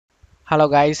Hello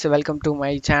guys, welcome to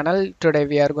my channel. Today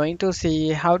we are going to see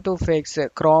how to fix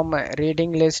Chrome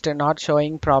reading list not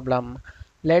showing problem.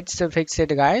 Let's fix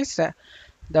it guys.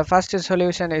 The first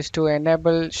solution is to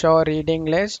enable show reading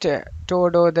list. To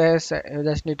do this, you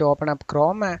just need to open up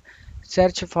Chrome,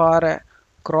 search for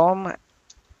Chrome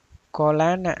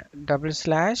colon double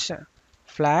slash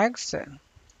flags,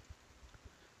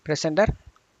 press enter.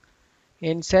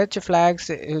 In search flags,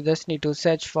 you just need to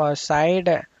search for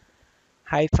side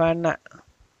hyphen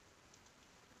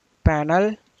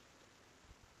panel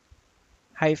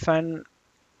hyphen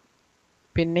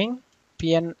pinning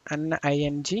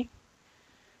PNNING.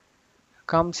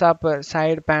 Comes up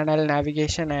side panel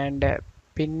navigation and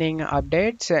pinning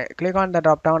updates. Click on the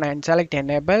drop down and select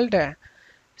enabled.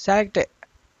 Select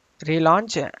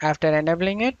relaunch after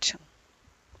enabling it.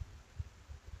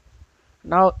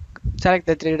 Now select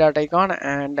the three dot icon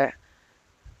and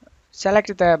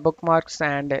select the bookmarks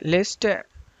and list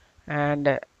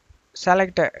and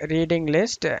select reading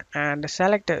list and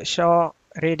select show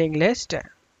reading list.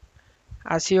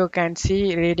 As you can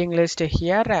see reading list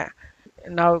here.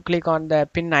 Now click on the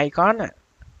pin icon.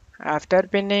 After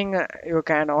pinning, you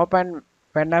can open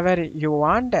whenever you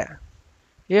want.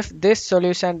 If this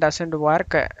solution doesn't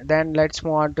work, then let's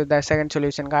move on to the second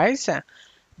solution guys.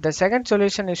 The second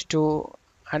solution is to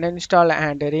uninstall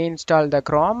and reinstall the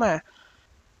Chrome.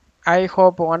 I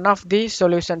hope one of these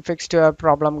solutions fixed your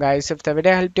problem guys. If the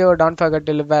video helped you, don't forget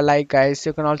to leave a like guys.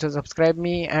 You can also subscribe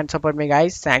me and support me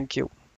guys. Thank you.